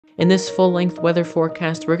In this full-length weather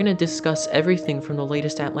forecast, we're going to discuss everything from the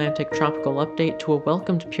latest Atlantic tropical update to a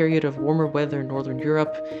welcomed period of warmer weather in Northern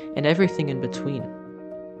Europe, and everything in between.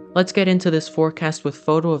 Let's get into this forecast with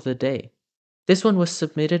photo of the day. This one was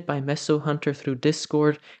submitted by Meso Hunter through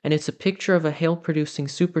Discord, and it's a picture of a hail-producing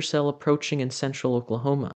supercell approaching in central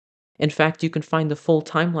Oklahoma. In fact, you can find the full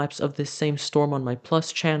time-lapse of this same storm on my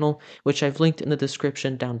Plus channel, which I've linked in the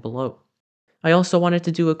description down below. I also wanted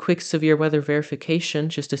to do a quick severe weather verification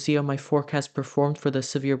just to see how my forecast performed for the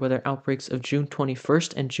severe weather outbreaks of June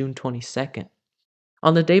 21st and June 22nd.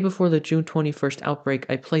 On the day before the June 21st outbreak,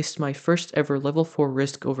 I placed my first ever level 4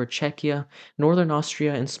 risk over Czechia, northern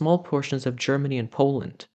Austria, and small portions of Germany and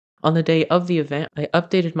Poland. On the day of the event, I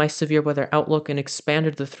updated my severe weather outlook and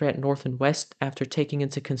expanded the threat north and west after taking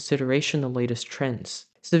into consideration the latest trends.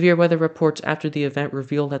 Severe weather reports after the event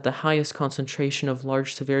revealed that the highest concentration of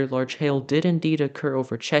large to very large hail did indeed occur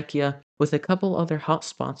over Czechia, with a couple other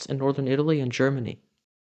hotspots in northern Italy and Germany.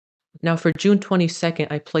 Now for June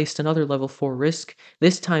 22nd, I placed another level 4 risk,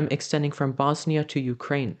 this time extending from Bosnia to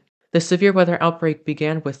Ukraine. The severe weather outbreak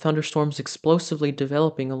began with thunderstorms explosively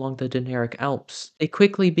developing along the Dinaric Alps. They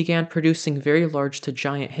quickly began producing very large to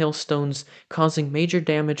giant hailstones, causing major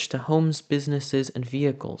damage to homes, businesses, and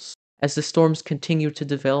vehicles. As the storms continued to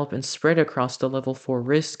develop and spread across the level 4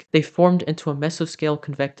 risk, they formed into a mesoscale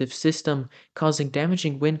convective system, causing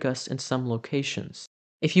damaging wind gusts in some locations.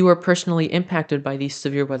 If you are personally impacted by these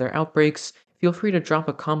severe weather outbreaks, feel free to drop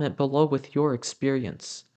a comment below with your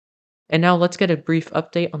experience. And now let's get a brief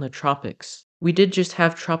update on the tropics. We did just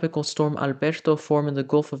have Tropical Storm Alberto form in the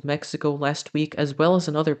Gulf of Mexico last week, as well as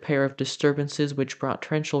another pair of disturbances which brought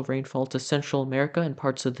torrential rainfall to Central America and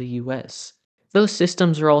parts of the US. Those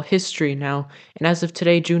systems are all history now, and as of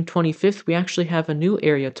today, June 25th, we actually have a new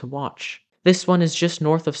area to watch. This one is just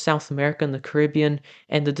north of South America and the Caribbean,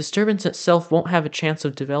 and the disturbance itself won't have a chance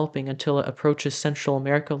of developing until it approaches Central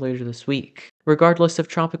America later this week. Regardless of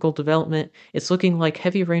tropical development, it's looking like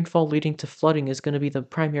heavy rainfall leading to flooding is going to be the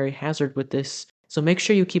primary hazard with this, so make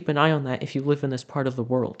sure you keep an eye on that if you live in this part of the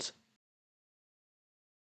world.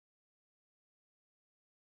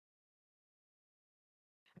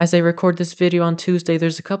 As I record this video on Tuesday,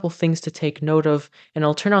 there's a couple things to take note of, and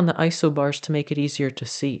I'll turn on the isobars to make it easier to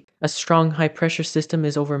see. A strong high-pressure system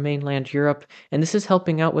is over mainland Europe, and this is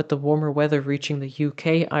helping out with the warmer weather reaching the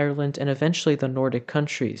UK, Ireland, and eventually the Nordic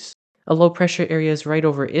countries. A low-pressure area is right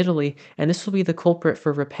over Italy, and this will be the culprit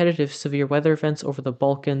for repetitive severe weather events over the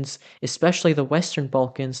Balkans, especially the Western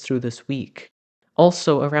Balkans, through this week.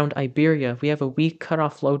 Also, around Iberia, we have a weak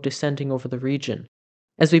cutoff low descending over the region.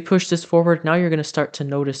 As we push this forward, now you're going to start to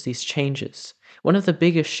notice these changes. One of the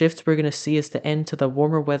biggest shifts we're going to see is the end to the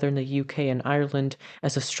warmer weather in the UK and Ireland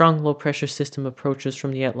as a strong low pressure system approaches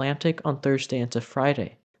from the Atlantic on Thursday into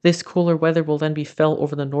Friday. This cooler weather will then be felt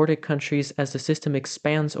over the Nordic countries as the system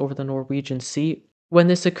expands over the Norwegian Sea. When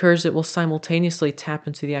this occurs, it will simultaneously tap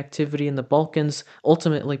into the activity in the Balkans,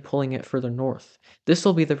 ultimately pulling it further north. This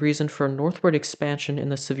will be the reason for a northward expansion in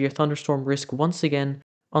the severe thunderstorm risk once again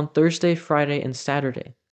on Thursday, Friday, and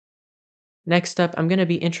Saturday. Next up, I'm going to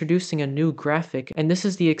be introducing a new graphic, and this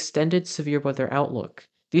is the extended severe weather outlook.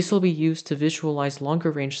 These will be used to visualize longer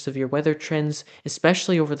range severe weather trends,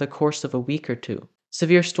 especially over the course of a week or two.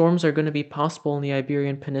 Severe storms are going to be possible in the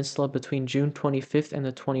Iberian Peninsula between June 25th and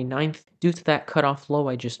the 29th due to that cutoff low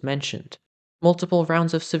I just mentioned. Multiple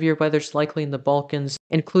rounds of severe weather is likely in the Balkans,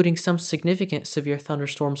 including some significant severe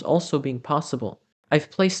thunderstorms also being possible. I've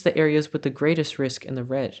placed the areas with the greatest risk in the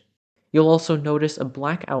red. You'll also notice a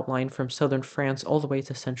black outline from southern France all the way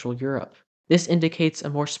to Central Europe. This indicates a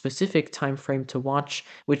more specific time frame to watch,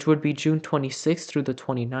 which would be June 26th through the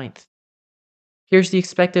 29th. Here's the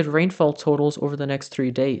expected rainfall totals over the next 3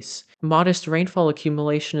 days. Modest rainfall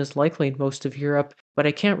accumulation is likely in most of Europe, but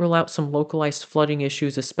I can't rule out some localized flooding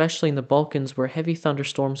issues, especially in the Balkans where heavy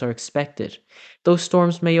thunderstorms are expected. Those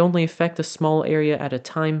storms may only affect a small area at a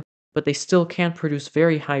time, but they still can produce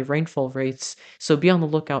very high rainfall rates, so be on the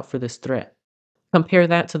lookout for this threat. Compare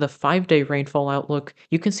that to the 5-day rainfall outlook,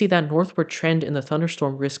 you can see that northward trend in the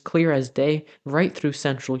thunderstorm risk clear as day right through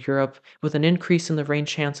Central Europe, with an increase in the rain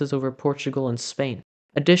chances over Portugal and Spain.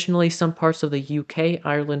 Additionally, some parts of the UK,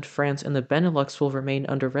 Ireland, France, and the Benelux will remain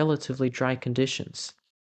under relatively dry conditions.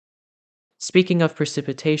 Speaking of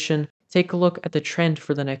precipitation, take a look at the trend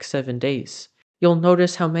for the next 7 days. You'll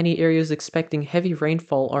notice how many areas expecting heavy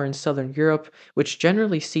rainfall are in southern Europe, which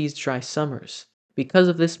generally sees dry summers. Because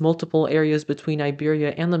of this, multiple areas between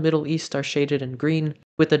Iberia and the Middle East are shaded in green,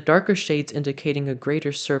 with the darker shades indicating a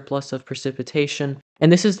greater surplus of precipitation,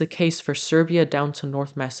 and this is the case for Serbia down to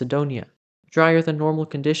North Macedonia. Drier than normal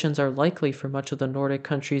conditions are likely for much of the Nordic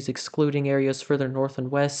countries, excluding areas further north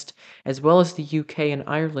and west, as well as the UK and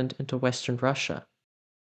Ireland into western Russia.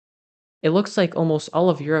 It looks like almost all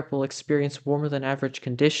of Europe will experience warmer than average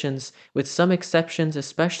conditions, with some exceptions,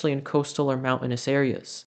 especially in coastal or mountainous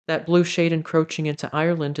areas. That blue shade encroaching into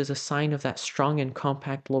Ireland is a sign of that strong and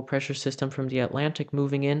compact low pressure system from the Atlantic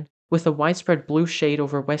moving in, with a widespread blue shade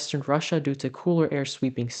over western Russia due to cooler air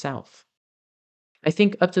sweeping south. I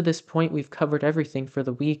think up to this point we've covered everything for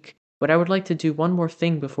the week, but I would like to do one more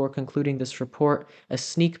thing before concluding this report, a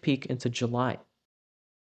sneak peek into July.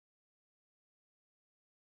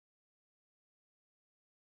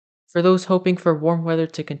 For those hoping for warm weather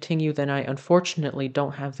to continue, then I unfortunately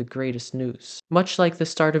don't have the greatest news. Much like the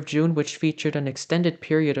start of June, which featured an extended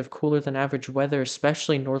period of cooler than average weather,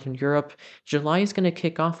 especially in northern Europe, July is going to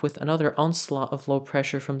kick off with another onslaught of low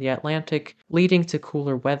pressure from the Atlantic, leading to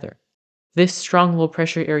cooler weather. This strong low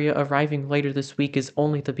pressure area arriving later this week is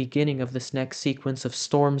only the beginning of this next sequence of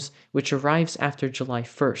storms, which arrives after July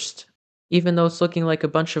 1st. Even though it's looking like a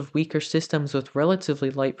bunch of weaker systems with relatively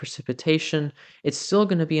light precipitation, it's still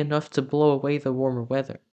going to be enough to blow away the warmer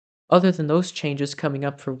weather. Other than those changes coming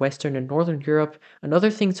up for Western and Northern Europe,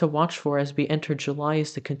 another thing to watch for as we enter July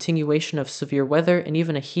is the continuation of severe weather and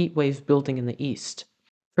even a heat wave building in the east.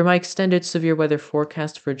 For my extended severe weather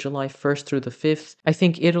forecast for July 1st through the 5th, I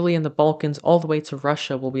think Italy and the Balkans all the way to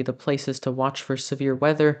Russia will be the places to watch for severe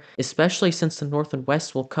weather, especially since the north and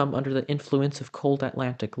west will come under the influence of cold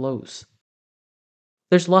Atlantic lows.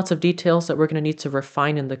 There's lots of details that we're going to need to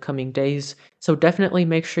refine in the coming days, so definitely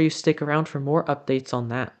make sure you stick around for more updates on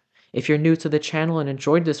that. If you're new to the channel and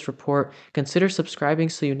enjoyed this report, consider subscribing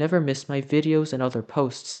so you never miss my videos and other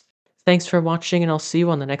posts. Thanks for watching, and I'll see you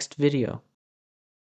on the next video.